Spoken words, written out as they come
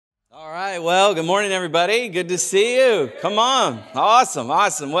right. Well, good morning, everybody. Good to see you. Come on. Awesome.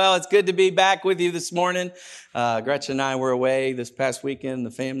 Well, it's good to be back with you this morning. Gretchen and I were away this past weekend.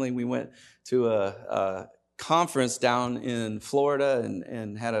 The family, we went to a conference down in Florida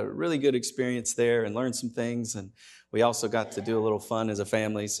and had a really good experience there and learned some things. And we also got to do a little fun as a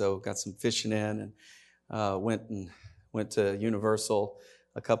family. So got some fishing in and went to Universal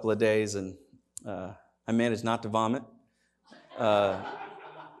a couple of days. And I managed not to vomit.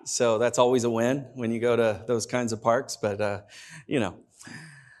 So that's always a win when you go to those kinds of parks, but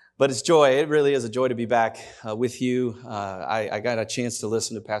but it's joy. It really is a joy to be back with you. I got a chance to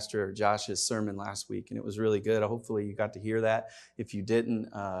listen to Pastor Josh's sermon last week, and it was really good. Hopefully you got to hear that. If you didn't,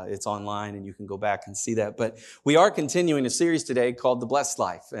 it's online, and you can go back and see that. But we are continuing a series today called The Blessed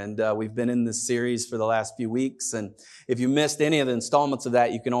Life, and we've been in this series for the last few weeks. And if you missed any of the installments of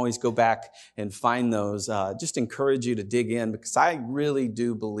that, you can always go back and find those. Just encourage you to dig in, because I really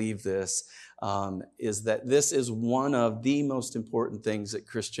do believe this. Is that this is one of the most important things that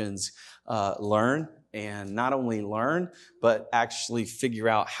Christians learn, and not only learn, but actually figure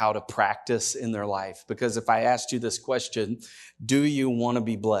out how to practice in their life. Because if I asked you this question, do you want to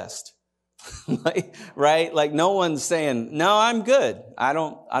be blessed? Right? Like no one's saying, no, I'm good. I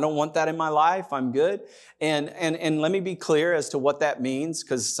don't want that in my life. I'm good. And let me be clear as to what that means,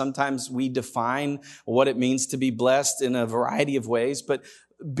 because sometimes we define what it means to be blessed in a variety of ways. But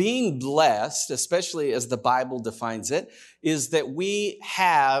being blessed, especially as the Bible defines it, is that we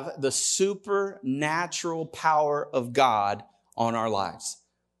have the supernatural power of God on our lives.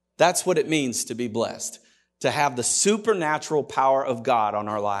 That's what it means to be blessed, to have the supernatural power of God on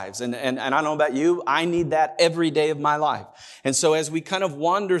our lives. And I don't know about you, I need that every day of my life. And so as we kind of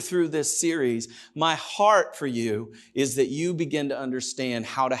wander through this series, my heart for you is that you begin to understand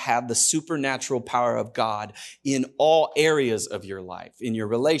how to have the supernatural power of God in all areas of your life, in your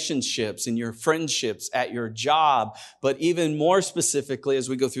relationships, in your friendships, at your job, but even more specifically as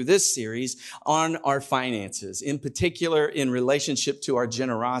we go through this series on our finances, in particular in relationship to our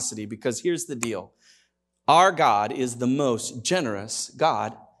generosity. Because here's the deal. Our God is the most generous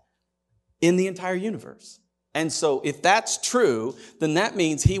God in the entire universe. And so if that's true, then that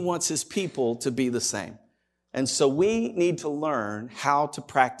means he wants his people to be the same. And so we need to learn how to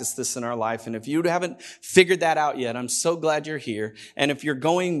practice this in our life. And if you haven't figured that out yet, I'm so glad you're here. And if you're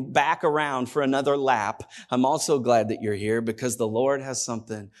going back around for another lap, I'm also glad that you're here, because the Lord has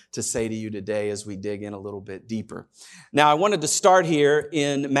something to say to you today as we dig in a little bit deeper. Now, I wanted to start here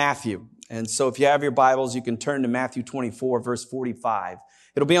in Matthew. And so if you have your Bibles, you can turn to Matthew 24, verse 45.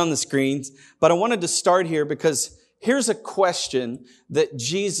 It'll be on the screens. But I wanted to start here because here's a question that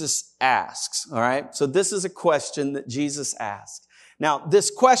Jesus asks, all right? So this is a question that Jesus asked. Now,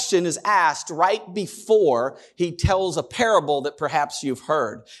 this question is asked right before he tells a parable that perhaps you've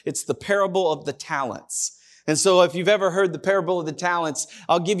heard. It's the parable of the talents. And so if you've ever heard the parable of the talents,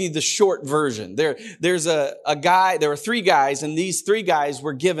 I'll give you the short version. There's a guy, there were three guys, and these three guys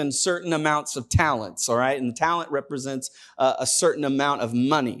were given certain amounts of talents, all right? And the talent represents a certain amount of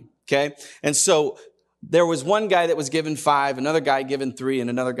money, okay? And so there was one guy that was given 5, another guy given 3, and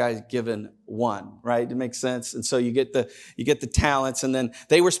another guy given 1, right? It makes sense. And so you get the talents, and then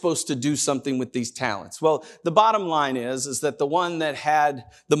they were supposed to do something with these talents. Well, the bottom line is that the one that had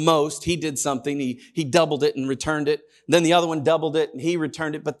the most, he did something. He doubled it and returned it. Then the other one doubled it and he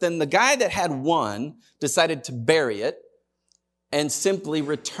returned it. But then the guy that had 1 decided to bury it and simply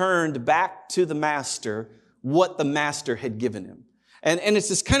returned back to the master what the master had given him. And it's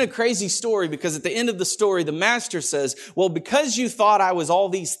this kind of crazy story, because at the end of the story, the master says, well, because you thought I was all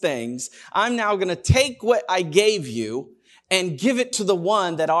these things, I'm now going to take what I gave you and give it to the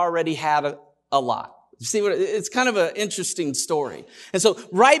one that already had a lot. You see it's kind of an interesting story. And so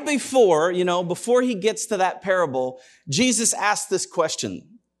right before he gets to that parable, Jesus asked this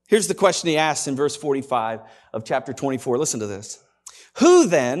question. Here's the question he asks in verse 45 of chapter 24. Listen to this. Who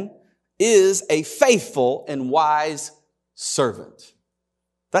then is a faithful and wise servant?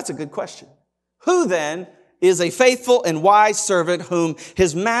 That's a good question. Who then is a faithful and wise servant whom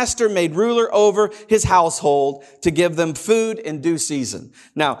his master made ruler over his household to give them food in due season?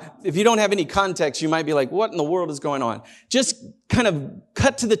 Now, if you don't have any context, you might be like, what in the world is going on? Just kind of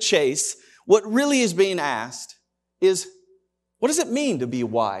cut to the chase. What really is being asked is, what does it mean to be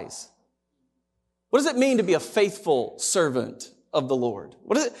wise? What does it mean to be a faithful servant of the Lord?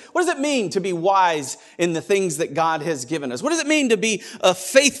 What does it mean to be wise in the things that God has given us? What does it mean to be a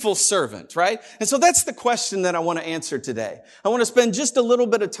faithful servant, right? And so that's the question that I want to answer today. I want to spend just a little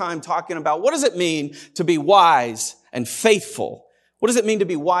bit of time talking about what does it mean to be wise and faithful? What does it mean to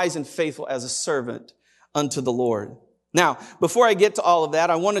be wise and faithful as a servant unto the Lord? Now, before I get to all of that,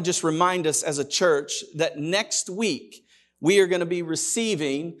 I want to just remind us as a church that next week we are going to be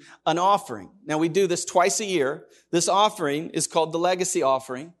receiving an offering. Now, we do this twice a year. This offering is called the Legacy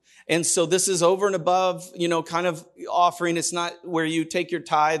Offering. And so this is over and above, kind of offering. It's not where you take your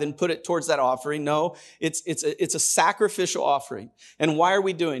tithe and put it towards that offering. No, it's a sacrificial offering. And why are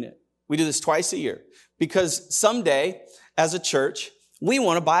we doing it? We do this twice a year because someday as a church, we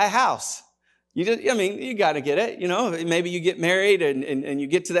want to buy a house. You got to get it. Maybe you get married and you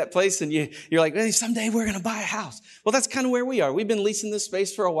get to that place and you're like, hey, someday we're going to buy a house. Well, that's kind of where we are. We've been leasing this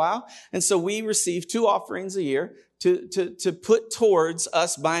space for a while. And so we receive 2 offerings a year to put towards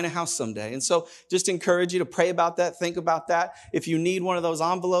us buying a house someday. And so just encourage you to pray about that, think about that. If you need one of those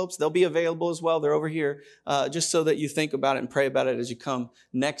envelopes, they'll be available as well. They're over here, just so that you think about it and pray about it as you come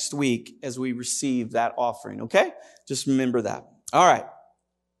next week as we receive that offering. Okay? Just remember that. All right.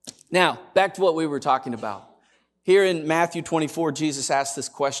 Now, back to what we were talking about. Here in Matthew 24, Jesus asked this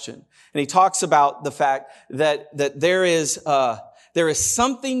question, and he talks about the fact that there is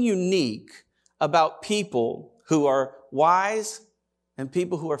something unique about people who are wise and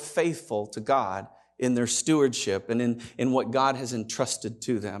people who are faithful to God in their stewardship and in what God has entrusted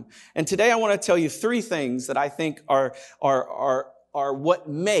to them. And today I want to tell you 3 things that I think are what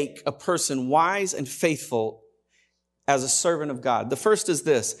make a person wise and faithful as a servant of God. The first is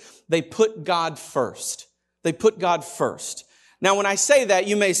this: they put God first. They put God first. Now, when I say that,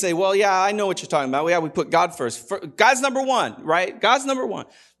 you may say, well, yeah, I know what you're talking about. Yeah, we put God first. God's number one, right? God's number one.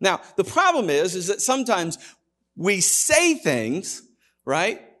 Now, the problem is that sometimes we say things,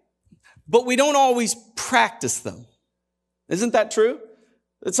 right? But we don't always practice them. Isn't that true?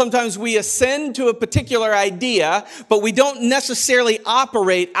 That sometimes we ascend to a particular idea, but we don't necessarily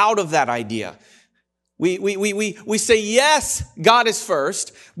operate out of that idea. We say, yes, God is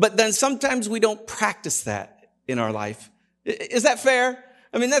first, but then sometimes we don't practice that in our life. Is that fair?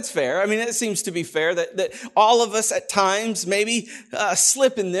 I mean, that's fair. I mean, it seems to be fair that all of us at times maybe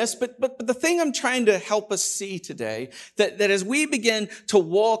slip in this. But the thing I'm trying to help us see today, that as we begin to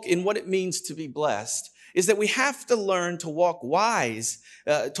walk in what it means to be blessed, is that we have to learn to walk wisely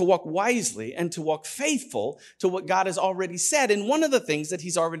and to walk faithful to what God has already said. And one of the things that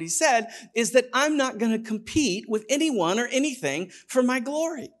he's already said is that I'm not going to compete with anyone or anything for my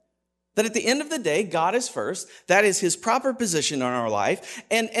glory. That at the end of the day, God is first. That is his proper position in our life.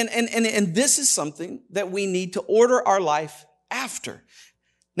 And this is something that we need to order our life after.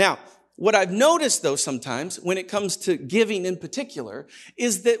 Now, what I've noticed, though, sometimes when it comes to giving in particular,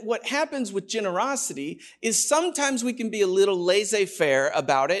 is that what happens with generosity is sometimes we can be a little laissez-faire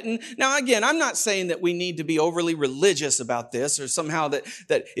about it. And now, again, I'm not saying that we need to be overly religious about this or somehow that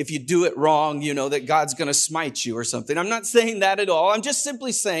if you do it wrong, that God's going to smite you or something. I'm not saying that at all. I'm just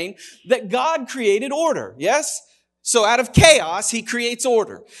simply saying that God created order. Yes? So out of chaos, he creates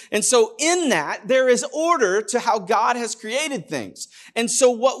order. And so in that, there is order to how God has created things. And so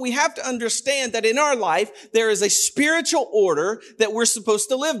what we have to understand that in our life, there is a spiritual order that we're supposed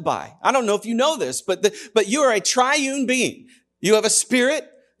to live by. I don't know if you know this, but you are a triune being. You have a spirit,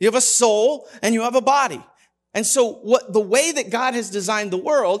 you have a soul, and you have a body. And so the way that God has designed the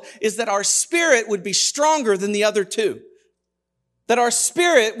world is that our spirit would be stronger than the other two. That our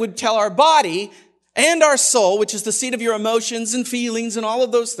spirit would tell our body and our soul, which is the seat of your emotions and feelings and all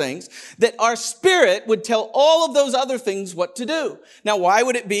of those things, that our spirit would tell all of those other things what to do. Now, why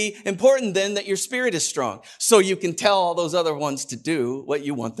would it be important then that your spirit is strong? So you can tell all those other ones to do what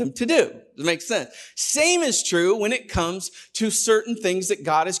you want them to do. It makes sense. Same is true when it comes to certain things that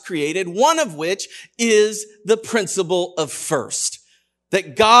God has created, one of which is the principle of first.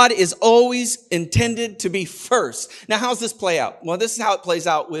 That God is always intended to be first. Now, how does this play out? Well, this is how it plays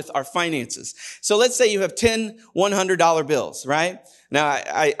out with our finances. So let's say you have 10 $100 bills, right? Now,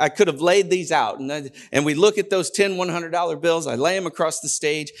 I could have laid these out, and we look at those 10 $100 bills. I lay them across the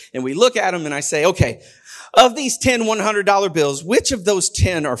stage, and we look at them, and I say, okay, of these 10 $100 bills, which of those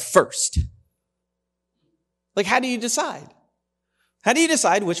 10 are first? Like, how do you decide? How do you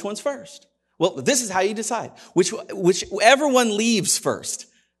decide which one's first? Well, this is how you decide. Whichever one leaves first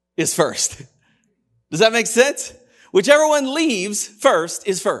is first. Does that make sense? Whichever one leaves first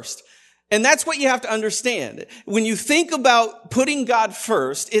is first. And that's what you have to understand. When you think about putting God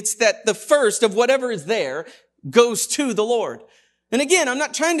first, it's that the first of whatever is there goes to the Lord. And again, I'm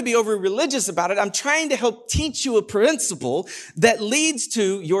not trying to be over religious about it. I'm trying to help teach you a principle that leads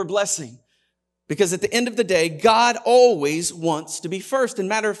to your blessing. Because at the end of the day, God always wants to be first. And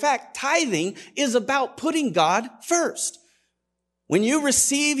matter of fact, tithing is about putting God first. When you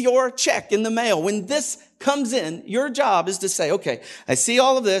receive your check in the mail, when this comes in, your job is to say, okay, I see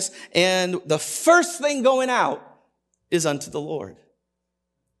all of this, and the first thing going out is unto the Lord.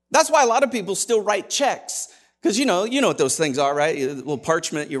 That's why a lot of people still write checks. Because you know what those things are, right? A little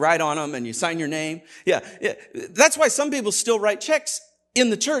parchment, you write on them and you sign your name. Yeah. That's why some people still write checks in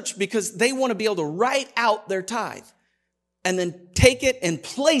the church, because they want to be able to write out their tithe and then take it and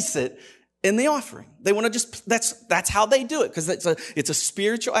place it in the offering. They want to that's how they do it, because it's a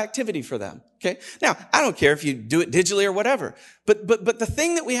spiritual activity for them. Okay. Now, I don't care if you do it digitally or whatever, but the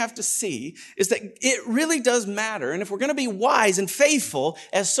thing that we have to see is that it really does matter. And if we're going to be wise and faithful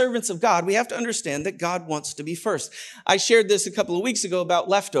as servants of God, we have to understand that God wants to be first. I shared this a couple of weeks ago about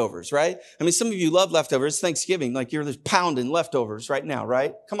leftovers, right? I mean, some of you love leftovers. Thanksgiving, like you're just pounding leftovers right now,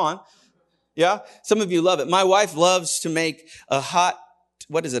 right? Come on. Yeah. Some of you love it. My wife loves to make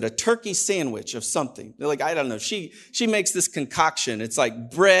a turkey sandwich of something. Like, I don't know. She makes this concoction. It's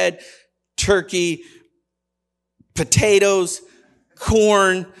like bread, turkey, potatoes,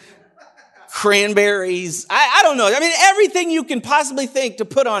 corn, cranberries. I don't know. I mean, everything you can possibly think to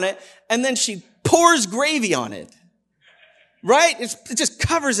put on it. And then she pours gravy on it. Right? It just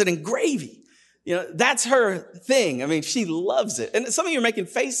covers it in gravy. You know, that's her thing. I mean, she loves it. And some of you are making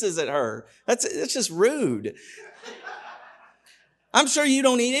faces at her. That's just rude. I'm sure you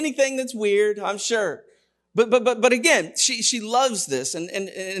don't eat anything that's weird. I'm sure. But again, she loves this, and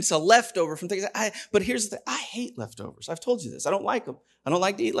it's a leftover from things. But here's the thing. I hate leftovers. I've told you this. I don't like them. I don't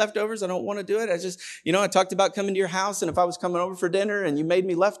like to eat leftovers. I don't want to do it. I talked about coming to your house, and if I was coming over for dinner and you made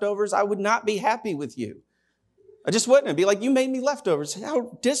me leftovers, I would not be happy with you. I just wouldn't. I'd be like, you made me leftovers.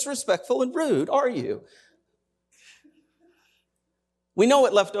 How disrespectful and rude are you? We know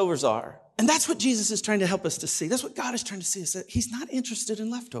what leftovers are. And that's what Jesus is trying to help us to see. That's what God is trying to see, is that he's not interested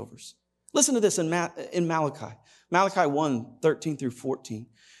in leftovers. Listen to this in Malachi. Malachi 1, 13 through 14.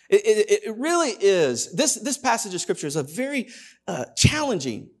 It really is. This passage of Scripture is a very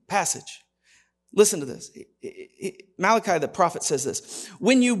challenging passage. Listen to this. Malachi, the prophet, says this.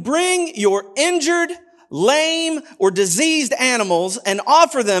 When you bring your injured, lame, or diseased animals and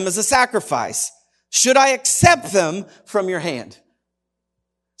offer them as a sacrifice, should I accept them from your hand?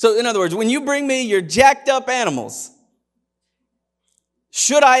 So in other words, when you bring me your jacked up animals,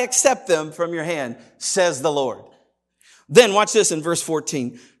 should I accept them from your hand, says the Lord. Then watch this in verse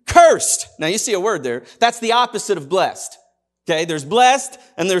 14. Cursed. Now you see a word there. That's the opposite of blessed. Okay, there's blessed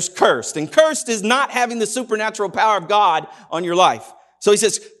and there's cursed. And cursed is not having the supernatural power of God on your life. So he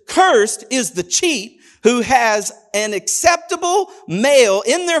says, cursed is the cheat who has an acceptable male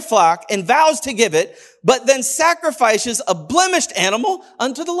in their flock and vows to give it, but then sacrifices a blemished animal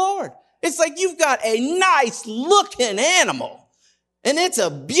unto the Lord. It's like you've got a nice looking animal and it's a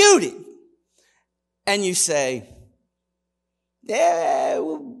beauty. And you say, yeah,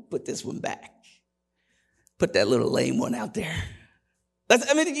 we'll put this one back. Put that little lame one out there.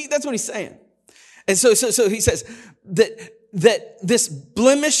 That's what he's saying. And so he says that this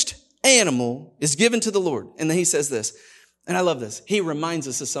blemished animal is given to the Lord. And then he says this, and I love this. He reminds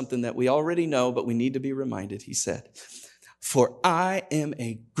us of something that we already know, but we need to be reminded. He said, for I am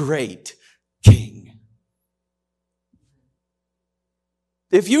a great king.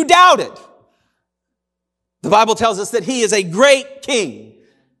 If you doubt it, the Bible tells us that he is a great king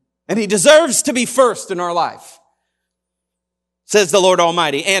and he deserves to be first in our life, says the Lord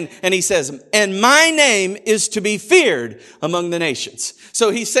Almighty. And he says, and my name is to be feared among the nations.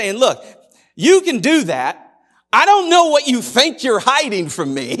 So he's saying, look, you can do that. I don't know what you think you're hiding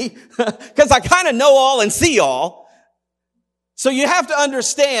from me because I kind of know all and see all. So you have to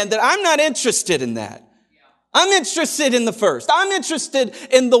understand that I'm not interested in that. I'm interested in the first. I'm interested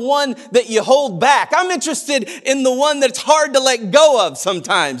in the one that you hold back. I'm interested in the one that's hard to let go of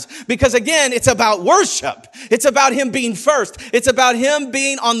sometimes. Because again, it's about worship. It's about him being first. It's about him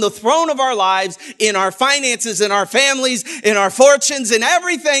being on the throne of our lives, in our finances, in our families, in our fortunes, in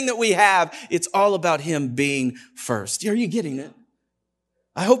everything that we have. It's all about him being first. Are you getting it?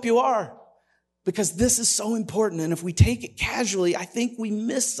 I hope you are. Because this is so important. And if we take it casually, I think we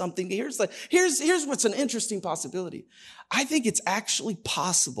miss something. Here's what's an interesting possibility. I think it's actually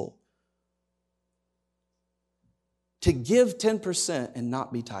possible to give 10% and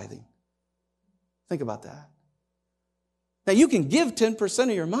not be tithing. Think about that. Now you can give 10%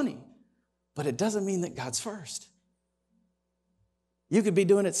 of your money, but it doesn't mean that God's first. You could be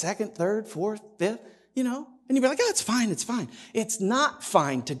doing it second, third, fourth, fifth, and you'd be like, oh, it's fine. It's not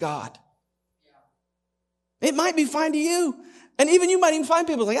fine to God. It might be fine to you. And even you might even find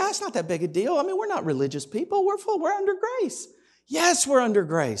people like, it's not that big a deal. I mean, we're not religious people. We're under grace. Yes, we're under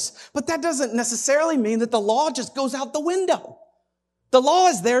grace. But that doesn't necessarily mean that the law just goes out the window. The law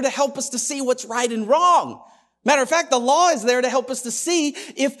is there to help us to see what's right and wrong. Matter of fact, the law is there to help us to see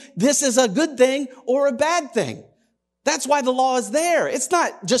if this is a good thing or a bad thing. That's why the law is there. It's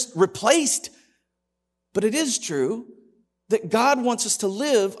not just replaced, but it is true that God wants us to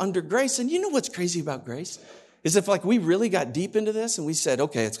live under grace. And you know what's crazy about grace? Is if like we really got deep into this and we said,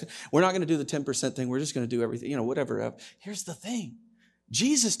 okay, we're not going to do the 10% thing. We're just going to do everything, whatever. Here's the thing.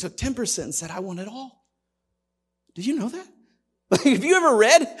 Jesus took 10% and said, I want it all. Do you know that? Like, have you ever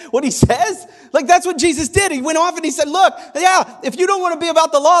read what he says? Like, that's what Jesus did. He went off and he said, look, yeah, if you don't want to be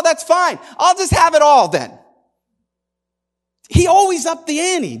about the law, that's fine. I'll just have it all then. He always upped the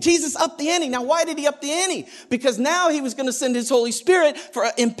ante. Jesus upped the ante. Now, why did he up the ante? Because now he was going to send his Holy Spirit for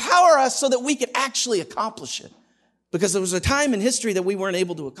empower us so that we could actually accomplish it. Because there was a time in history that we weren't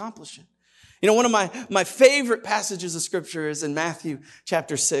able to accomplish it. One of my favorite passages of scripture is in Matthew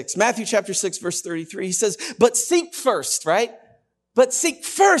chapter 6. Matthew chapter 6, verse 33. He says, but seek first, right? But seek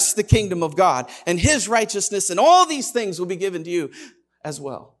first the kingdom of God and his righteousness, and all these things will be given to you as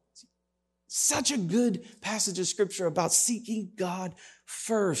well. Such a good passage of scripture about seeking God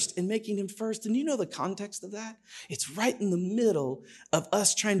first and making him first. And you know the context of that? It's right in the middle of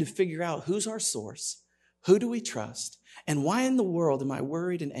us trying to figure out who's our source, who do we trust, and why in the world am I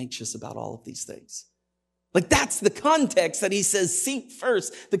worried and anxious about all of these things? Like that's the context that he says, seek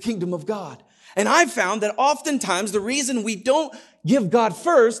first the kingdom of God. And I've found that oftentimes the reason we don't give God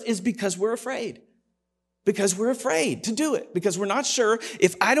first is because we're afraid. Because we're afraid to do it. Because we're not sure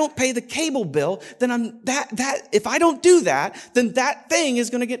if I don't pay the cable bill, then if I don't do that, then that thing is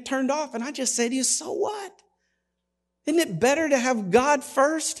going to get turned off. And I just say to you, so what? Isn't it better to have God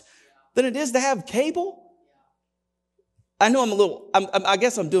first than it is to have cable? I know I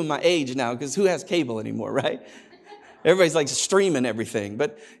guess I'm doing my age now because who has cable anymore, right? Everybody's like streaming everything.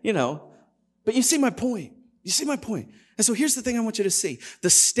 But you see my point. You see my point. And so here's the thing I want you to see. The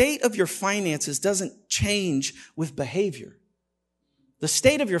state of your finances doesn't change with behavior. The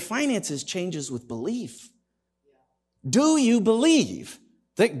state of your finances changes with belief. Do you believe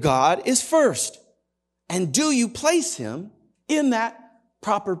that God is first? And do you place him in that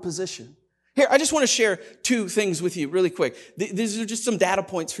proper position? Here, I just want to share two things with you really quick. These are just some data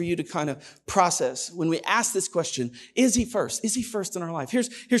points for you to kind of process when we ask this question, is he first? Is he first in our life?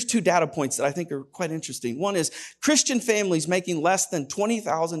 Here's two data points that I think are quite interesting. One is Christian families making less than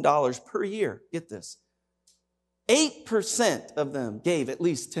 $20,000 per year. Get this. 8% of them gave at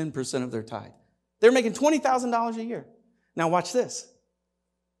least 10% of their tithe. They're making $20,000 a year. Now watch this.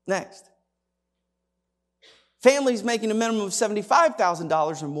 Next. Families making a minimum of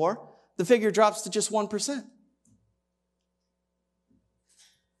 $75,000 or more, the figure drops to just 1%.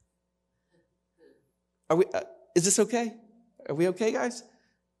 Is this okay? Are we okay, guys?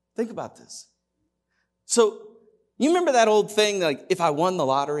 Think about this. So, you remember that old thing, like, if I won the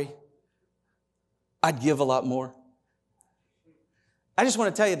lottery, I'd give a lot more? I just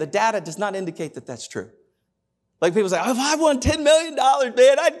want to tell you, the data does not indicate that that's true. Like people say, if I won $10 million,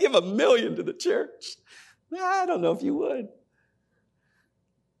 man, I'd give $1 million to the church. I don't know if you would.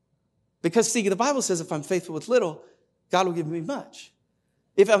 Because, see, the Bible says if I'm faithful with little, God will give me much.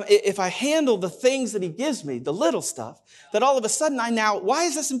 If I handle the things that he gives me, the little stuff, that all of a sudden why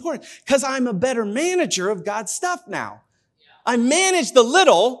is this important? Because I'm a better manager of God's stuff now. I manage the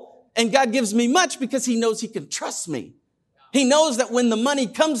little, and God gives me much because he knows he can trust me. He knows that when the money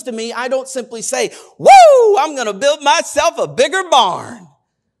comes to me, I don't simply say, woo, I'm going to build myself a bigger barn.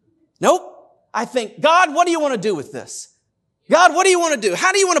 Nope. I think, God, what do you want to do with this? God, what do you want to do?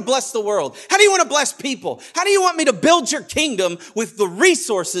 How do you want to bless the world? How do you want to bless people? How do you want me to build your kingdom with the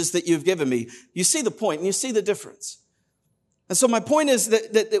resources that you've given me? You see the point and you see the difference. And so my point is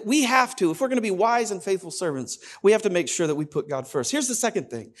that we have to, if we're going to be wise and faithful servants, we have to make sure that we put God first. Here's the second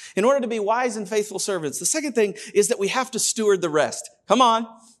thing. In order to be wise and faithful servants, the second thing is that we have to steward the rest. Come on.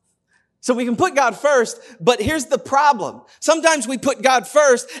 So we can put God first, but here's the problem. Sometimes we put God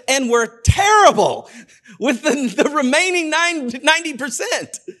first and we're terrible with the remaining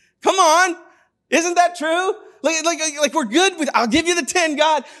 90%. Come on. Isn't that true? Like we're good with, I'll give you the 10,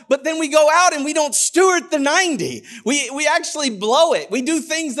 God, but then we go out and we don't steward the 90. We actually blow it. We do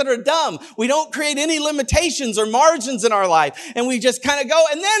things that are dumb. We don't create any limitations or margins in our life. And we just kind of go.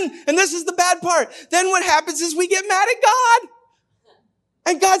 And this is the bad part. Then what happens is we get mad at God.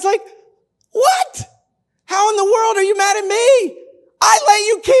 And God's like, what? How in the world are you mad at me? I let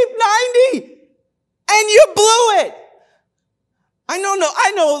you keep 90 and you blew it.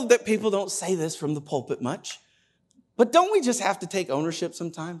 I know that people don't say this from the pulpit much, but don't we just have to take ownership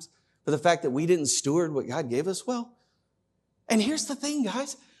sometimes for the fact that we didn't steward what God gave us well? And here's the thing,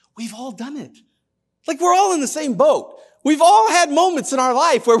 guys, we've all done it. Like we're all in the same boat. We've all had moments in our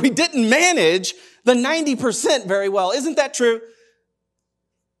life where we didn't manage the 90% very well. Isn't that true?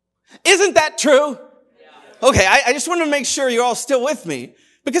 Isn't that true? Okay, I just want to make sure you're all still with me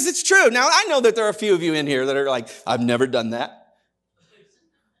because it's true. Now, I know that there are a few of you in here that are like, I've never done that.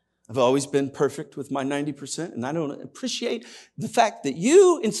 I've always been perfect with my 90%, and I don't appreciate the fact that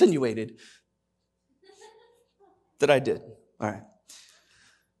you insinuated that I did. All right.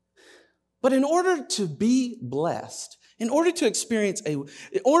 But in order to be blessed, in order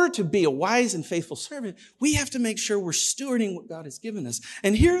to be a wise and faithful servant, we have to make sure we're stewarding what God has given us.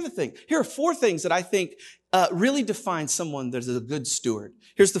 And here are 4 things that I think really define someone that is a good steward.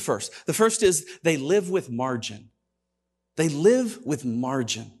 Here's the first. The first is they live with margin. They live with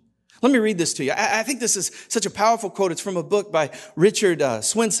margin. Let me read this to you. I think this is such a powerful quote. It's from a book by Richard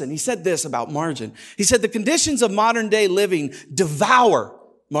Swinson. He said this about margin. He said, the conditions of modern day living devour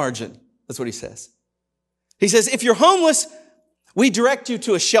margin. That's what he says. He says, if you're homeless, we direct you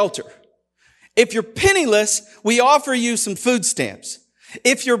to a shelter. If you're penniless, we offer you some food stamps.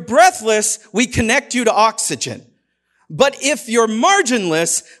 If you're breathless, we connect you to oxygen. But if you're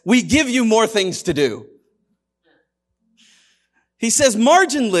marginless, we give you more things to do. He says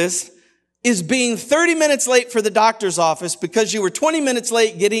marginless is being 30 minutes late for the doctor's office because you were 20 minutes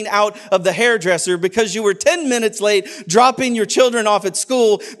late getting out of the hairdresser, because you were 10 minutes late dropping your children off at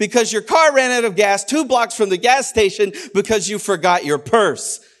school, because your car ran out of gas 2 blocks from the gas station because you forgot your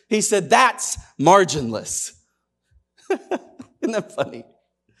purse. He said that's marginless. Isn't that funny?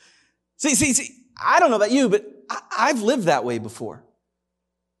 See, I don't know about you, but I've lived that way before.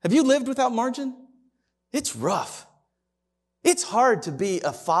 Have you lived without margin? It's rough. It's hard to be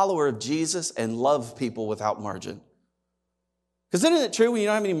a follower of Jesus and love people without margin. Because isn't it true when you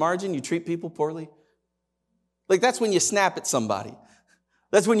don't have any margin, you treat people poorly? Like that's when you snap at somebody.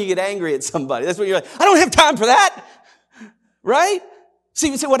 That's when you get angry at somebody. That's when you're like, I don't have time for that. Right? See,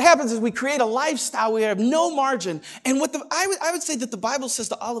 what happens is we create a lifestyle where we have no margin. And I would say that the Bible says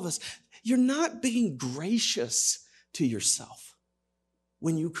to all of us, you're not being gracious to yourself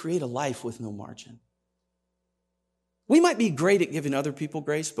when you create a life with no margin. We might be great at giving other people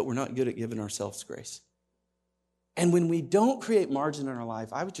grace, but we're not good at giving ourselves grace. And when we don't create margin in our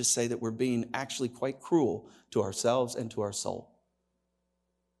life, I would just say that we're being actually quite cruel to ourselves and to our soul.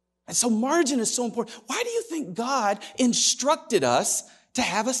 And so margin is so important. Why do you think God instructed us to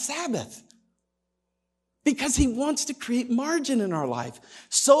have a Sabbath? Because he wants to create margin in our life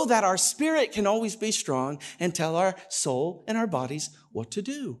so that our spirit can always be strong and tell our soul and our bodies what to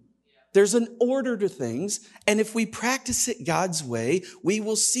do. There's an order to things, and if we practice it God's way, we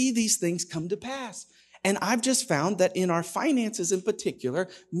will see these things come to pass. And I've just found that in our finances in particular,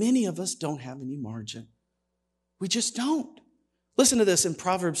 many of us don't have any margin. We just don't. Listen to this in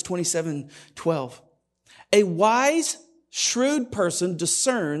Proverbs 27:12. A wise, shrewd person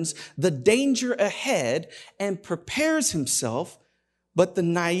discerns the danger ahead and prepares himself, but the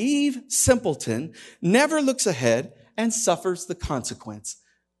naive simpleton never looks ahead and suffers the consequence.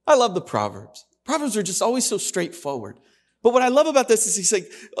 I love the Proverbs. Proverbs are just always so straightforward. But what I love about this is he's like,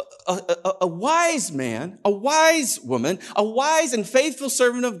 a wise man, a wise woman, a wise and faithful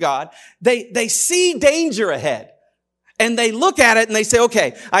servant of God, they see danger ahead. And they look at it and they say,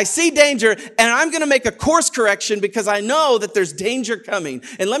 okay, I see danger and I'm going to make a course correction because I know that there's danger coming.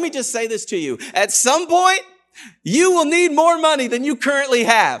 And let me just say this to you. At some point, you will need more money than you currently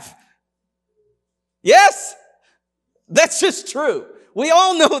have. Yes? That's just true. We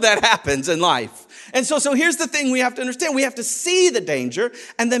all know that happens in life. And so here's the thing we have to understand. We have to see the danger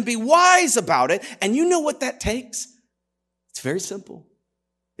and then be wise about it. And you know what that takes? It's very simple.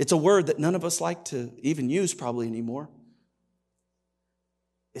 It's a word that none of us like to even use probably anymore.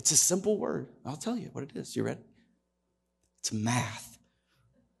 It's a simple word. I'll tell you what it is. You ready? It's math.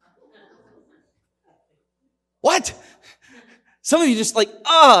 What? Some of you just like,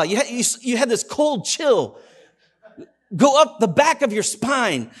 you had this cold chill go up the back of your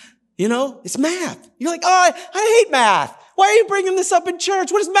spine. You know, it's math. You're like, I hate math. Why are you bringing this up in church?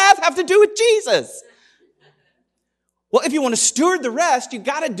 What does math have to do with Jesus? Well, if you want to steward the rest, you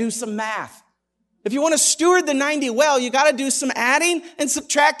got to do some math. If you want to steward the 90 well, you got to do some adding and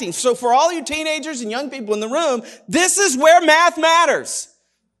subtracting. So for all you teenagers and young people in the room, this is where math matters.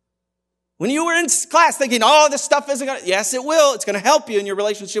 When you were in class thinking, this stuff isn't going to, yes, it will. It's going to help you in your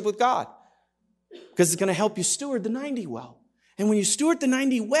relationship with God. Because it's going to help you steward the 90 well. And when you steward the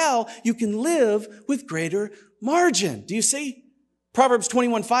 90 well, you can live with greater margin. Do you see? Proverbs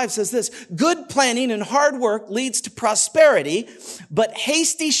 21:5 says this, good planning and hard work leads to prosperity, but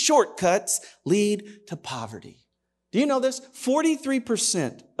hasty shortcuts lead to poverty. Do you know this?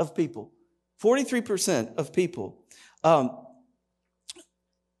 43% of people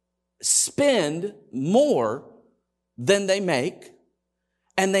spend more than they make,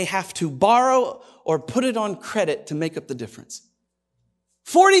 and they have to borrow or put it on credit to make up the difference.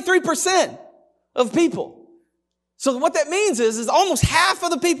 43% of people. So what that means is almost half of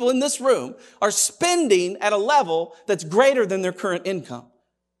the people in this room are spending at a level that's greater than their current income.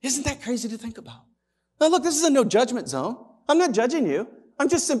 Isn't that crazy to think about? Now look, this is a no judgment zone. I'm not judging you. I'm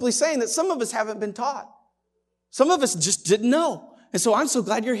just simply saying that some of us haven't been taught. Some of us just didn't know. And so I'm so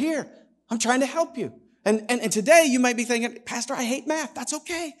glad you're here. I'm trying to help you. And today you might be thinking, Pastor, I hate math. That's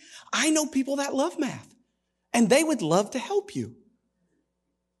okay. I know people that love math, and they would love to help you.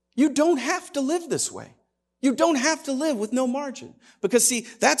 You don't have to live this way. You don't have to live with no margin. Because see,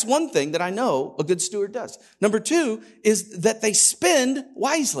 that's one thing that I know a good steward does. Number two is that they spend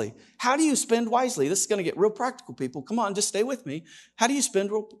wisely. How do you spend wisely? This is going to get real practical, people. Come on, just stay with me. How do you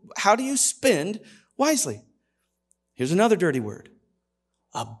spend wisely? Here's another dirty word.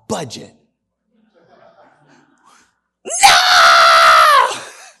 A budget. No!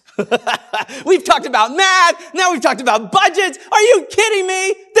 We've talked about math. Now we've talked about budgets. Are you kidding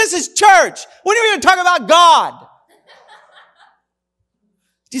me? This is church. When are we going to talk about God?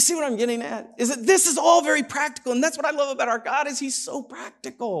 Do you see what I'm getting at? Is that this is all very practical. And that's what I love about our God is he's so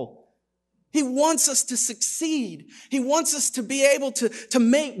practical. He wants us to succeed. He wants us to be able to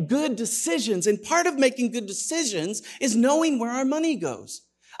make good decisions. And part of making good decisions is knowing where our money goes.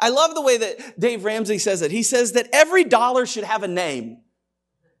 I love the way that Dave Ramsey says it. He says that every dollar should have a name.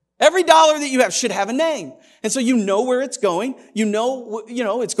 Every dollar that you have should have a name. And so you know where it's going. You know,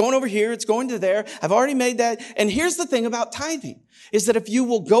 it's going over here. It's going to there. I've already made that. And here's the thing about tithing is that if you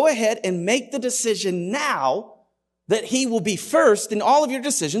will go ahead and make the decision now that he will be first in all of your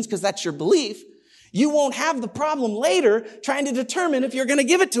decisions, because that's your belief, you won't have the problem later trying to determine if you're going to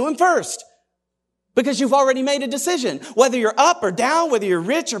give it to him first. Because you've already made a decision. Whether you're up or down, whether you're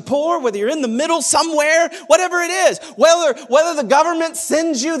rich or poor, whether you're in the middle somewhere, whatever it is. Whether the government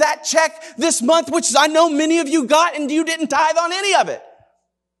sends you that check this month, which I know many of you got and you didn't tithe on any of it.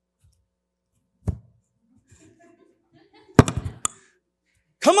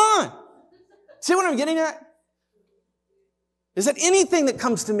 Come on. See what I'm getting at? Is that anything that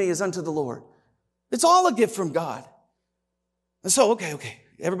comes to me is unto the Lord. It's all a gift from God. And so, okay.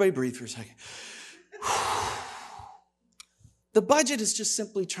 Everybody breathe for a second. The budget is just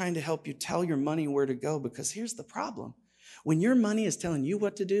simply trying to help you tell your money where to go, because here's the problem. When your money is telling you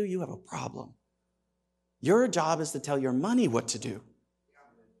what to do, you have a problem. Your job is to tell your money what to do.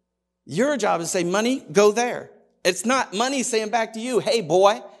 Your job is to say, money, go there. It's not money saying back to you, hey,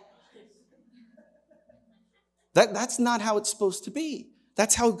 boy. That's not how it's supposed to be.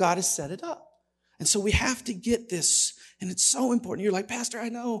 That's how God has set it up. And so we have to get this, and it's so important. You're like, Pastor, I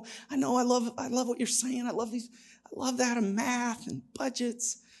know, I love what you're saying. I love that of math and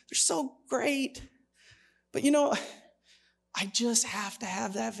budgets. They're so great. But I just have to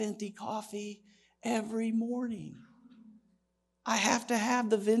have that venti coffee every morning. I have to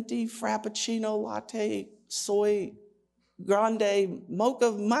have the venti frappuccino latte soy grande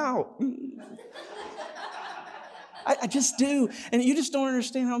mocha mouth. I just do. And you just don't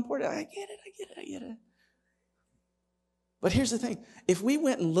understand how important. I get it. But here's the thing. If we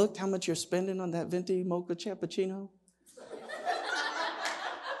went and looked how much you're spending on that venti mocha cappuccino,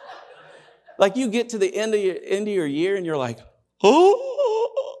 like you get to the end of your year and you're like,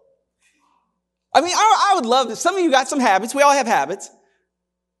 oh. I mean, I would love this. Some of you got some habits. We all have habits.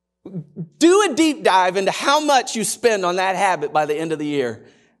 Do a deep dive into how much you spend on that habit by the end of the year.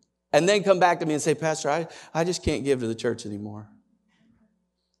 And then come back to me and say, Pastor, I just can't give to the church anymore.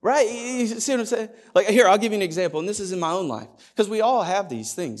 Right? You see what I'm saying? Like here, I'll give you an example, and this is in my own life. Because we all have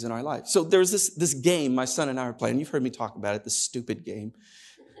these things in our life. So there's this game my son and I are playing. You've heard me talk about it, this stupid game.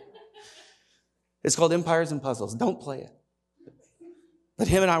 It's called Empires and Puzzles. Don't play it. But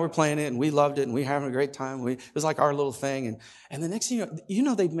him and I were playing it, and we loved it, and we were having a great time. It was like our little thing. And the next thing you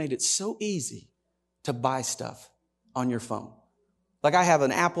know, they've made it so easy to buy stuff on your phone. Like I have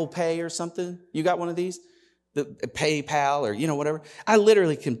an Apple Pay or something. You got one of these? The PayPal or, whatever. I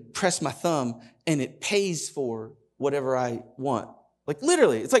literally can press my thumb and it pays for whatever I want. Like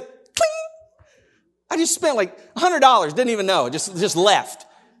literally, it's like, cling! I just spent like $100, didn't even know, just left.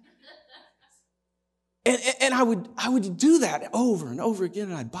 And I would do that over and over again,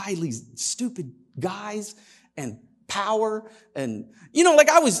 and I'd buy these stupid guys and power and, like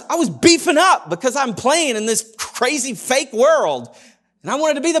I was beefing up because I'm playing in this crazy fake world and I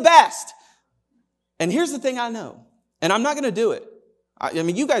wanted to be the best. And here's the thing I know, and I'm not going to do it. I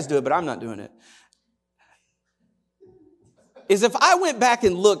mean, you guys do it, but I'm not doing it. Is if I went back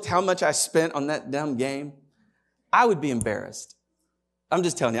and looked how much I spent on that dumb game, I would be embarrassed. I'm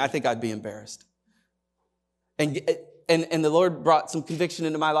just telling you, I think I'd be embarrassed. And the Lord brought some conviction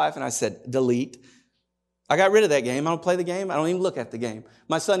into my life, and I said, delete. I got rid of that game. I don't play the game. I don't even look at the game.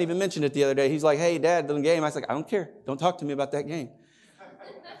 My son even mentioned it the other day. He's like, hey, Dad, the game. I was like, I don't care. Don't talk to me about that game.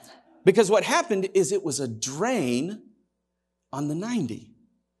 Because what happened is it was a drain on the 90.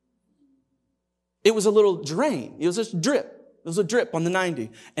 It was a little drain. It was just drip. It was a drip on the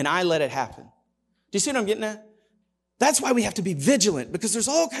 90. And I let it happen. Do you see what I'm getting at? That's why we have to be vigilant, because there's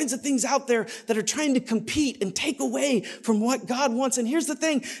all kinds of things out there that are trying to compete and take away from what God wants. And here's the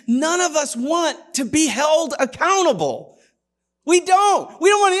thing. None of us want to be held accountable. We don't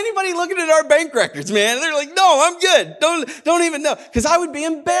want anybody looking at our bank records, man. They're like, no, I'm good. Don't even know. Because I would be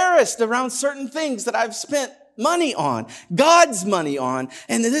embarrassed around certain things that I've spent money on, God's money on.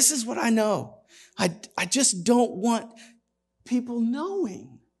 And this is what I know. I just don't want people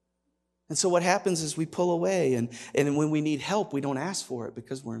knowing. And so what happens is we pull away, and when we need help, we don't ask for it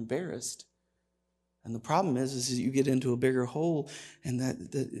because we're embarrassed. And the problem is you get into a bigger hole, and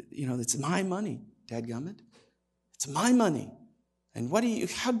it's my money, dadgummit. It's my money. And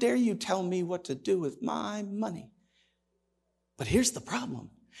how dare you tell me what to do with my money? But here's the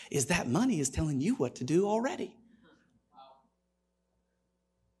problem, is that money is telling you what to do already.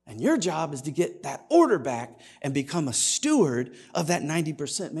 And your job is to get that order back and become a steward of that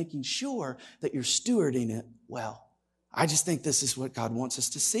 90%, making sure that you're stewarding it well. I just think this is what God wants us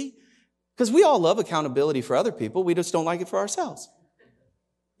to see. Because we all love accountability for other people. We just don't like it for ourselves.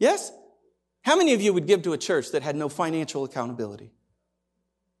 Yes? How many of you would give to a church that had no financial accountability?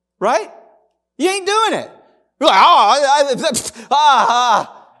 Right? You ain't doing it. You're like,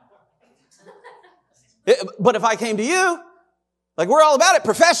 But if I came to you, like we're all about it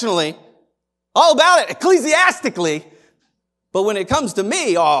professionally, all about it ecclesiastically. But when it comes to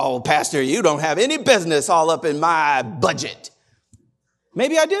me, oh, Pastor, you don't have any business all up in my budget.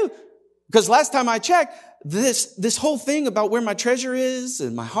 Maybe I do. Because last time I checked, this whole thing about where my treasure is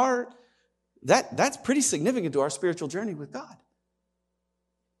and my heart, that's pretty significant to our spiritual journey with God.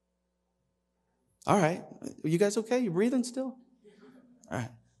 All right. Are you guys okay? You breathing still? All right.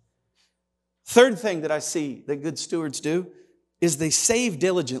 Third thing that I see that good stewards do is they save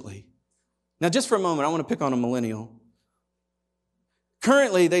diligently. Now, just for a moment, I want to pick on a millennial.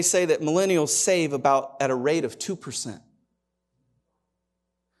 Currently, they say that millennials save about at a rate of 2%.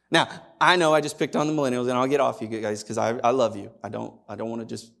 Now, I know I just picked on the millennials, and I'll get off you guys because I love you. I don't want to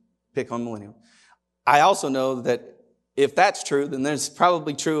just pick on millennials. I also know that if that's true, then there's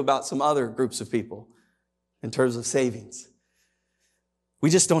probably true about some other groups of people in terms of savings. We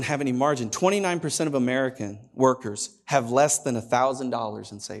just don't have any margin. 29% of American workers have less than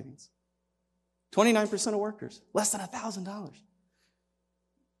 $1,000 in savings. 29% of workers, less than $1,000.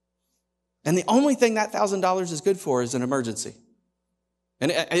 And the only thing that $1,000 is good for is an emergency.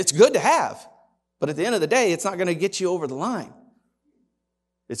 And it's good to have, but at the end of the day, it's not going to get you over the line.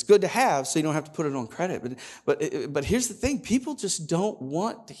 It's good to have so you don't have to put it on credit. But here's the thing. People just don't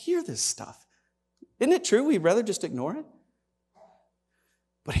want to hear this stuff. Isn't it true? We'd rather just ignore it.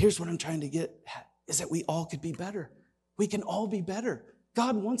 But here's what I'm trying to get at, is that we all could be better. We can all be better.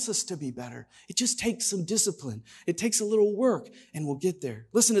 God wants us to be better. It just takes some discipline. It takes a little work, and we'll get there.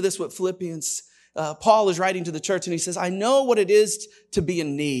 Listen to this, what Philippians, Paul is writing to the church, and he says, I know what it is to be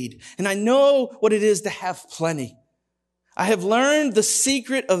in need, and I know what it is to have plenty. I have learned the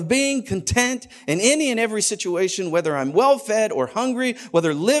secret of being content in any and every situation, whether I'm well-fed or hungry,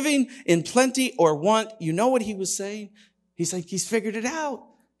 whether living in plenty or want. You know what he was saying? He's like, he's figured it out.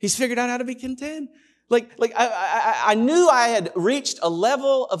 He's figured out how to be content. I knew I had reached a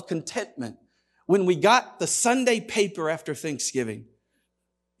level of contentment when we got the Sunday paper after Thanksgiving.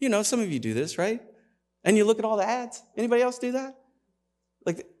 You know, some of you do this, right? And you look at all the ads. Anybody else do that?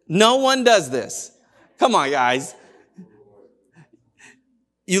 Like, no one does this. Come on, guys.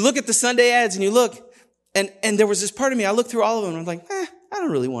 You look at the Sunday ads and you look, and there was this part of me, I looked through all of them and I'm like, I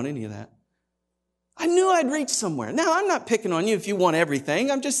don't really want any of that. I knew I'd reach somewhere. Now, I'm not picking on you if you want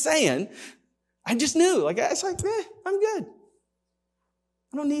everything. I'm just saying, I just knew. It's like, I'm good.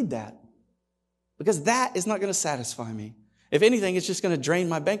 I don't need that. Because that is not going to satisfy me. If anything, it's just going to drain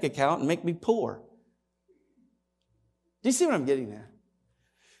my bank account and make me poor. Do you see what I'm getting at?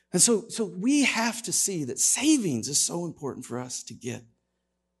 And so we have to see that savings is so important for us to get.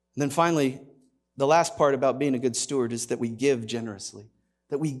 And then finally, the last part about being a good steward is that we give generously.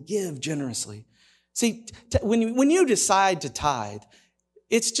 That we give generously. See, when you decide to tithe,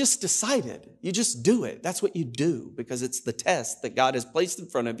 it's just decided. You just do it. That's what you do because it's the test that God has placed in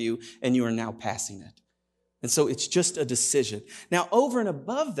front of you and you are now passing it. And so it's just a decision. Now, over and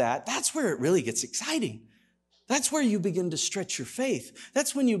above that, that's where it really gets exciting. That's where you begin to stretch your faith.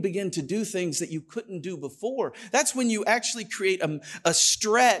 That's when you begin to do things that you couldn't do before. That's when you actually create a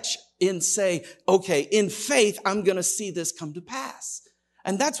stretch and say, okay, in faith, I'm going to see this come to pass.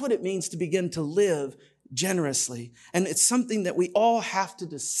 And that's what it means to begin to live generously. And it's something that we all have to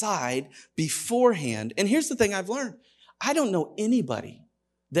decide beforehand. And here's the thing I've learned. I don't know anybody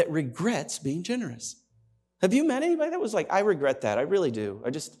that regrets being generous. Have you met anybody that was like, I regret that. I really do.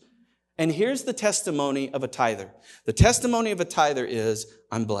 And here's the testimony of a tither. The testimony of a tither is,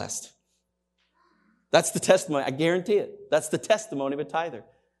 I'm blessed. That's the testimony. I guarantee it. That's the testimony of a tither.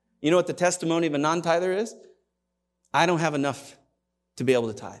 You know what the testimony of a non-tither is? I don't have enough to be able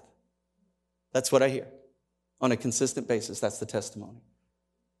to tithe. That's what I hear. On a consistent basis, that's the testimony.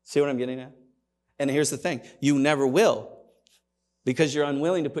 See what I'm getting at? And here's the thing. You never will, because you're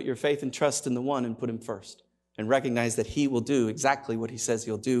unwilling to put your faith and trust in the one and put him first. And recognize that he will do exactly what he says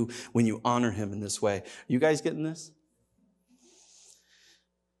he'll do when you honor him in this way. You guys getting this?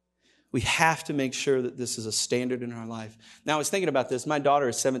 We have to make sure that this is a standard in our life. Now, I was thinking about this. My daughter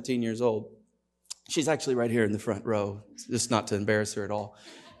is 17 years old. She's actually right here in the front row, just not to embarrass her at all.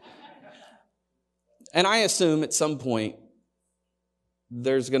 And I assume at some point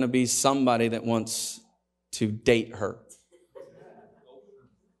there's going to be somebody that wants to date her.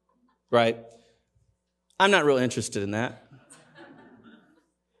 Right? I'm not really interested in that.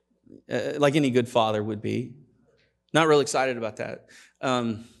 Like any good father would be. Not real excited about that.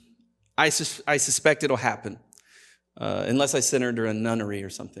 I suspect it'll happen. Unless I send her to a nunnery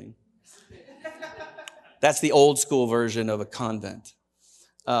or something. That's the old school version of a convent.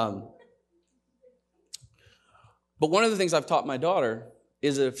 But one of the things I've taught my daughter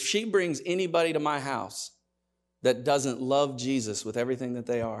is that if she brings anybody to my house that doesn't love Jesus with everything that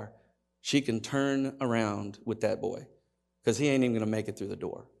they are, she can turn around with that boy because he ain't even going to make it through the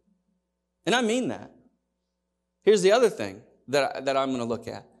door. And I mean that. Here's the other thing that I'm going to look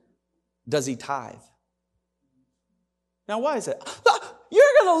at. Does he tithe? Now, why is that? You're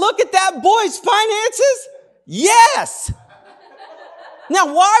going to look at that boy's finances? Yes.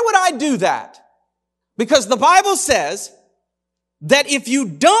 Now, why would I do that? Because the Bible says that if you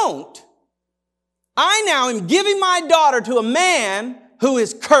don't, I now am giving my daughter to a man who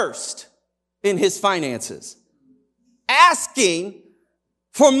is cursed in his finances, asking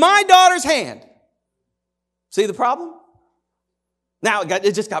for my daughter's hand. See the problem? Now,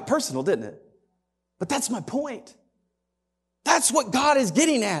 it just got personal, didn't it? But that's my point. That's what God is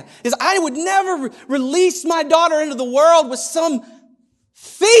getting at, is I would never release my daughter into the world with some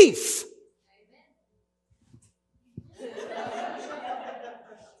thief.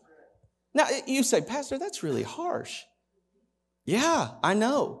 Now, you say, Pastor, that's really harsh. Yeah, I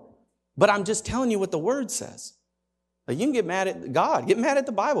know. But I'm just telling you what the Word says. You can get mad at God, get mad at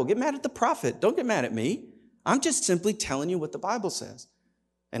the Bible, get mad at the prophet. Don't get mad at me. I'm just simply telling you what the Bible says.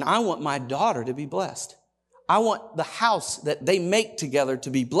 And I want my daughter to be blessed. I want the house that they make together to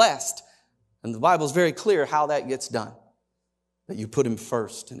be blessed. And the Bible is very clear how that gets done. That you put him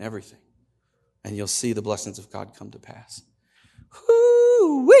first in everything. And you'll see the blessings of God come to pass.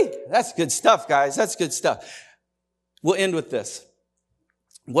 Woo-wee! That's good stuff, guys. That's good stuff. We'll end with this.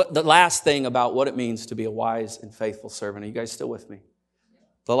 The last thing about what it means to be a wise and faithful servant. Are you guys still with me?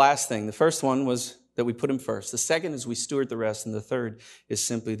 The last thing. The first one was that we put him first. The second is we steward the rest. And the third is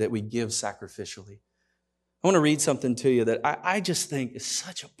simply that we give sacrificially. I want to read something to you that I just think is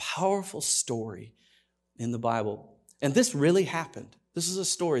such a powerful story in the Bible. And this really happened. This is a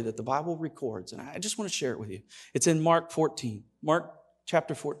story that the Bible records. And I just want to share it with you. It's in Mark 14. Mark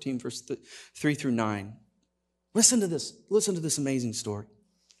chapter 14, verse 3 through 9. Listen to this. Listen to this amazing story.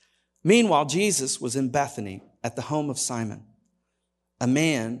 Meanwhile, Jesus was in Bethany at the home of Simon, a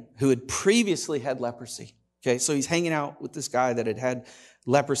man who had previously had leprosy. Okay, so he's hanging out with this guy that had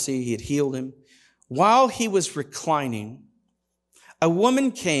leprosy. He had healed him. While he was reclining, a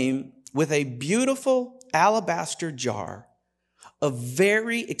woman came with a beautiful alabaster jar of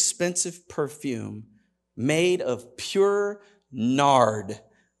very expensive perfume made of pure nard.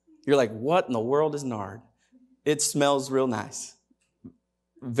 You're like, what in the world is nard? It smells real nice.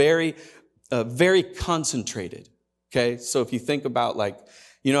 Very concentrated. Okay, so if you think about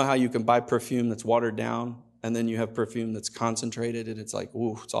you know how you can buy perfume that's watered down and then you have perfume that's concentrated and it's like,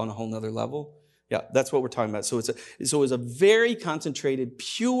 ooh, it's on a whole nother level. Yeah, that's what we're talking about. So it was a very concentrated,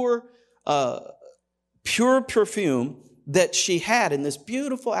 pure perfume that she had in this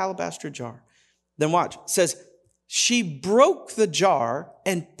beautiful alabaster jar. Then watch. It says, she broke the jar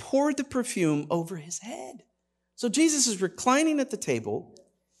and poured the perfume over his head. So Jesus is reclining at the table.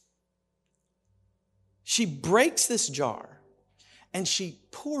 She breaks this jar and she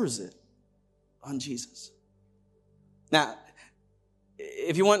pours it on Jesus. Now,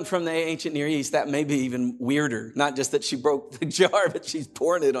 if you want from the ancient Near East, that may be even weirder. Not just that she broke the jar, but she's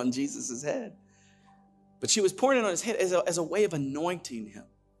pouring it on Jesus' head. But she was pouring it on his head as a way of anointing him.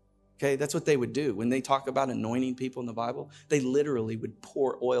 Okay, that's what they would do. When they talk about anointing people in the Bible, they literally would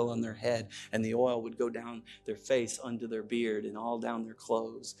pour oil on their head, and the oil would go down their face, under their beard, and all down their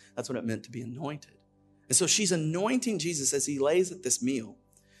clothes. That's what it meant to be anointed. And so she's anointing Jesus as he lays at this meal.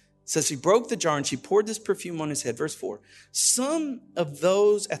 It says she broke the jar and she poured this perfume on his head. Verse 4, some of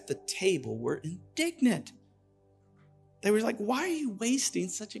those at the table were indignant. They were like, why are you wasting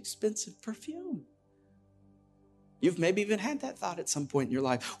such expensive perfume? You've maybe even had that thought at some point in your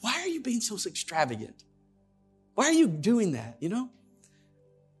life. Why are you being so extravagant? Why are you doing that,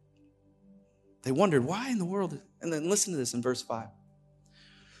 They wondered, why in the world? And then listen to this in verse 5.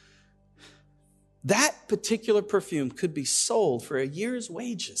 That particular perfume could be sold for a year's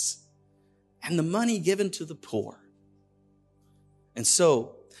wages and the money given to the poor. And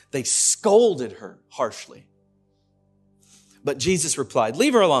so they scolded her harshly. But Jesus replied,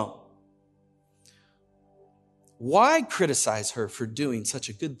 leave her alone. Why criticize her for doing such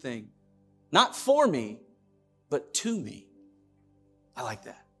a good thing? Not for me, but to me. I like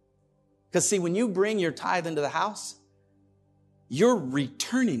that. Because see, when you bring your tithe into the house, you're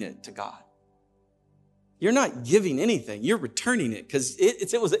returning it to God. You're not giving anything. You're returning it because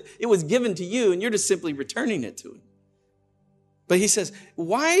it was given to you and you're just simply returning it to him. But he says,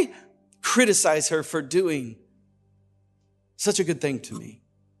 why criticize her for doing such a good thing to me?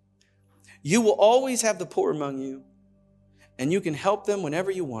 You will always have the poor among you, and you can help them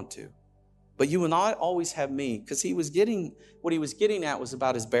whenever you want to. But you will not always have me. Because what he was getting at was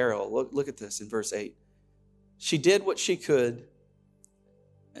about his burial. Look at this in verse 8. She did what she could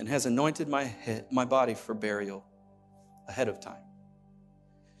and has anointed my body for burial ahead of time.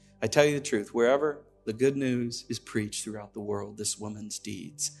 I tell you the truth, wherever the good news is preached throughout the world, this woman's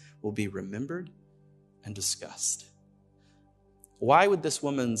deeds will be remembered and discussed. Why would this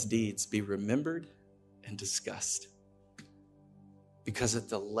woman's deeds be remembered and discussed? Because at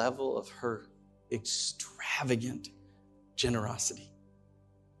the level of her extravagant generosity.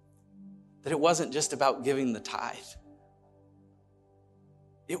 That it wasn't just about giving the tithe.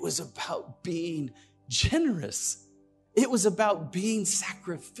 It was about being generous. It was about being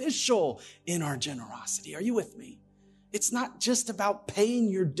sacrificial in our generosity. Are you with me? It's not just about paying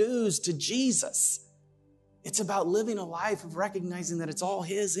your dues to Jesus. It's about living a life of recognizing that it's all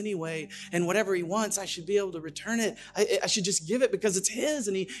his anyway. And whatever he wants, I should be able to return it. I should just give it because it's his.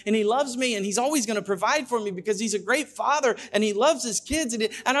 And he loves me. And he's always going to provide for me because he's a great father. And he loves his kids. And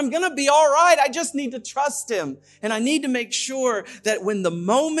I'm going to be all right. I just need to trust him. And I need to make sure that when the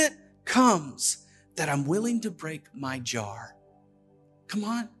moment comes, that I'm willing to break my jar. Come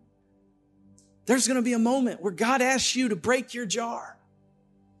on. There's going to be a moment where God asks you to break your jar.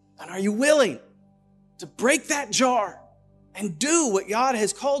 And are you willing to break that jar and do what God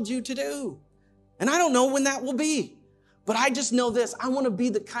has called you to do? And I don't know when that will be, but I just know this. I want to be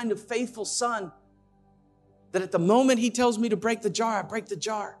the kind of faithful son that at the moment he tells me to break the jar, I break the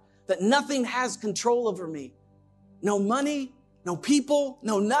jar. That nothing has control over me. No money, no people,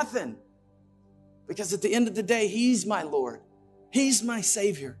 no nothing. Because at the end of the day, he's my Lord. He's my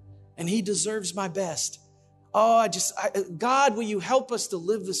Savior, and he deserves my best. God, will you help us to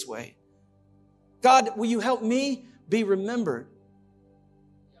live this way? God, will you help me be remembered?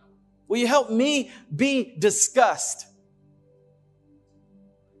 Will you help me be discussed?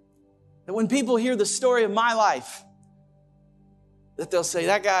 That when people hear the story of my life, that they'll say,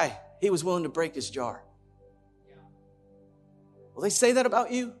 that guy, he was willing to break his jar. Will they say that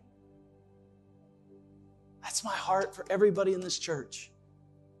about you? That's my heart for everybody in this church.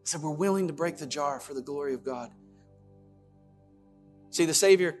 I said, we're willing to break the jar for the glory of God. See, the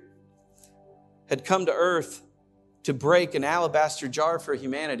Savior had come to earth to break an alabaster jar for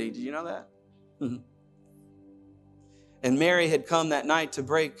humanity. Did you know that? Mm-hmm. And Mary had come that night to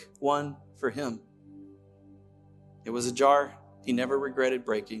break one for him. It was a jar he never regretted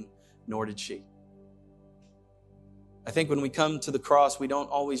breaking, nor did she. I think when we come to the cross, we don't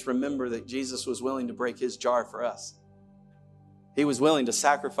always remember that Jesus was willing to break his jar for us. He was willing to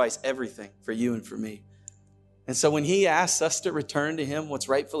sacrifice everything for you and for me. And so when he asks us to return to him what's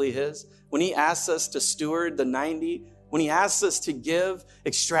rightfully his, when he asks us to steward the 90, when he asks us to give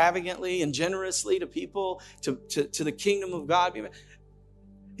extravagantly and generously to people, to the kingdom of God,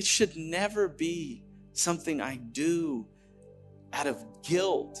 it should never be something I do out of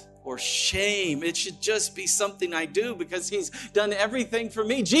guilt or shame. It should just be something I do because he's done everything for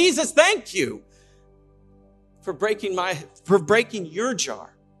me. Jesus, thank you for breaking your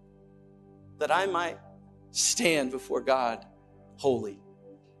jar, that I might stand before God holy,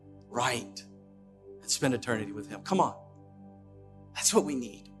 right, and spend eternity with him. Come on. That's what we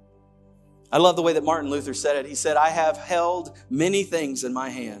need. I love the way that Martin Luther said it. He said, I have held many things in my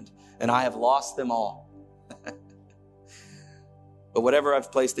hand, and I have lost them all. But whatever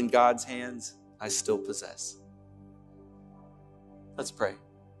I've placed in God's hands, I still possess. Let's pray.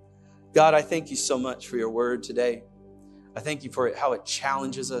 God, I thank you so much for your word today. I thank you for how it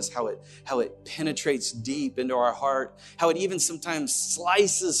challenges us, how it penetrates deep into our heart, how it even sometimes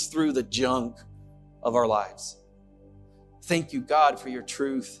slices through the junk of our lives. Thank you, God, for your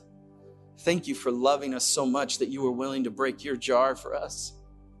truth. Thank you for loving us so much that you were willing to break your jar for us.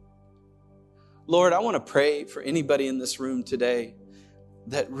 Lord, I want to pray for anybody in this room today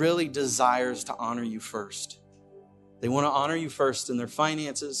that really desires to honor you first. They want to honor you first in their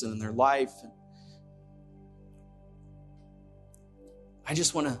finances and in their life. I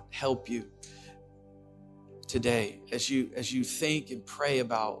just want to help you today as you think and pray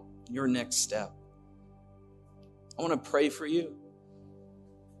about your next step. I want to pray for you.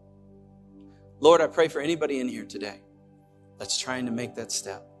 Lord, I pray for anybody in here today that's trying to make that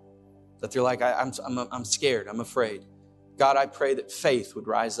step, that they're like, I'm scared, I'm afraid. God, I pray that faith would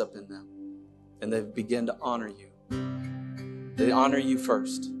rise up in them and they begin to honor you. They honor you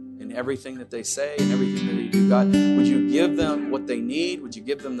first in everything that they say and everything that they do. God, would you give them what they need? Would you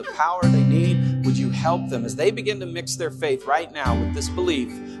give them the power they need? Would you help them as they begin to mix their faith right now with this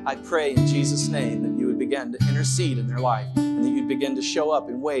belief? I pray in Jesus' name that you would begin to intercede in their life and that you'd begin to show up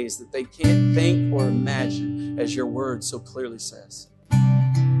in ways that they can't think or imagine, as your word so clearly says.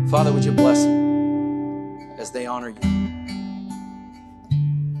 Father, would you bless them as they honor you?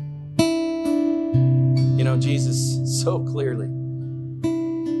 You know, Jesus so clearly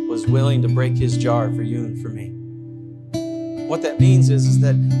was willing to break his jar for you and for me. What that means is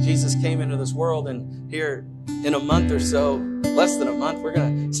that Jesus came into this world, and here in a month or so, less than a month, we're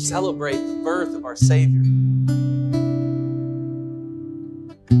going to celebrate the birth of our Savior.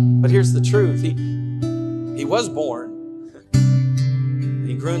 But here's the truth. He was born.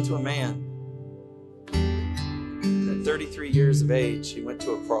 He grew into a man. And at 33 years of age, he went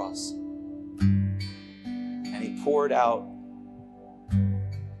to a cross. And he poured out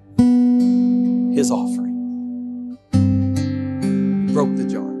his offering. He broke the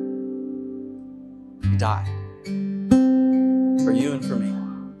jar. He died for you and for me.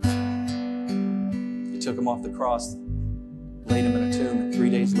 He took him off the cross, laid him in a tomb, and 3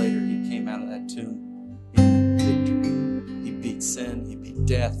 days later he came out of that tomb in victory. He beat sin, he beat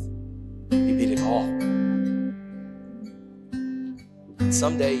death, he beat it all. And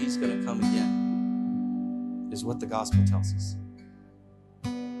someday he's going to come again, is what the gospel tells us.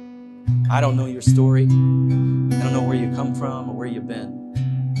 I don't know your story. I don't know where you come from or where you've been.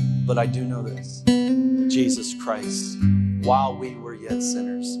 But I do know this. Jesus Christ, while we were yet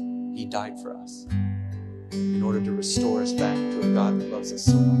sinners, he died for us in order to restore us back to a God that loves us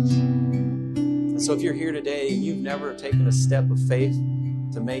so much. And so if you're here today and you've never taken a step of faith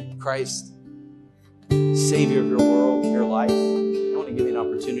to make Christ Savior of your world, your life, I want to give you an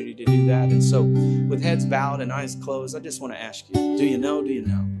opportunity to do that. And so with heads bowed and eyes closed, I just want to ask you, do you know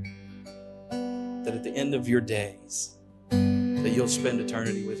that at the end of your days, that you'll spend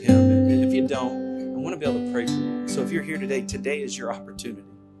eternity with him? And if you don't, I want to be able to pray for you. So if you're here today, today is your opportunity.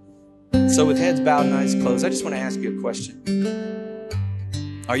 So with heads bowed and eyes closed, I just want to ask you a question.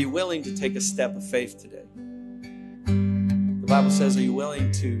 Are you willing to take a step of faith today? The Bible says, are you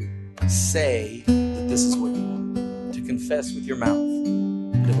willing to say that this is what you want? To confess with your mouth,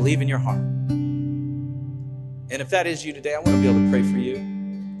 to believe in your heart. And if that is you today, I want to be able to pray for you.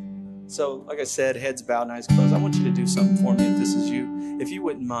 So, like I said, heads bowed and eyes closed. I want you to do something for me if this is you. If you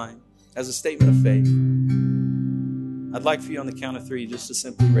wouldn't mind, as a statement of faith, I'd like for you on the count of 3 just to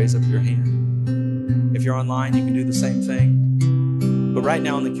simply raise up your hand. If you're online, you can do the same thing. But right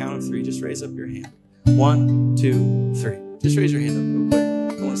now on the count of 3, just raise up your hand. 1, 2, 3. Just raise your hand up real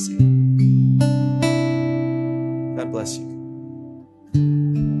quick. I want to see it. God bless you.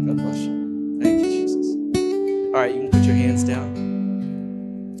 God bless you. Thank you, Jesus. All right, you can put your hands down.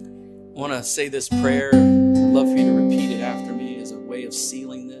 I want to say this prayer. I'd love for you to repeat it after me as a way of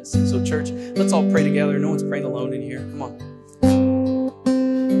sealing this. And so, church, let's all pray together. No one's praying alone in here. Come on.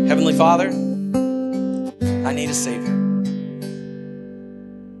 Heavenly Father, I need a Savior.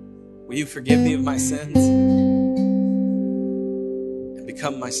 Will you forgive me of my sins and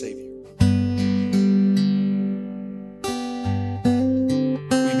become my Savior?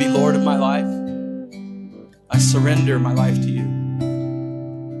 Will you be Lord of my life? I surrender my life to you.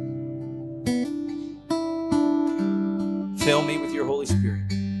 Fill me with your Holy Spirit.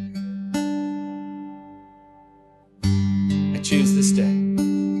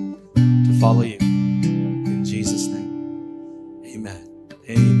 follow you. In Jesus' name, amen.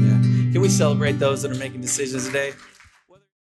 Amen. Can we celebrate those that are making decisions today?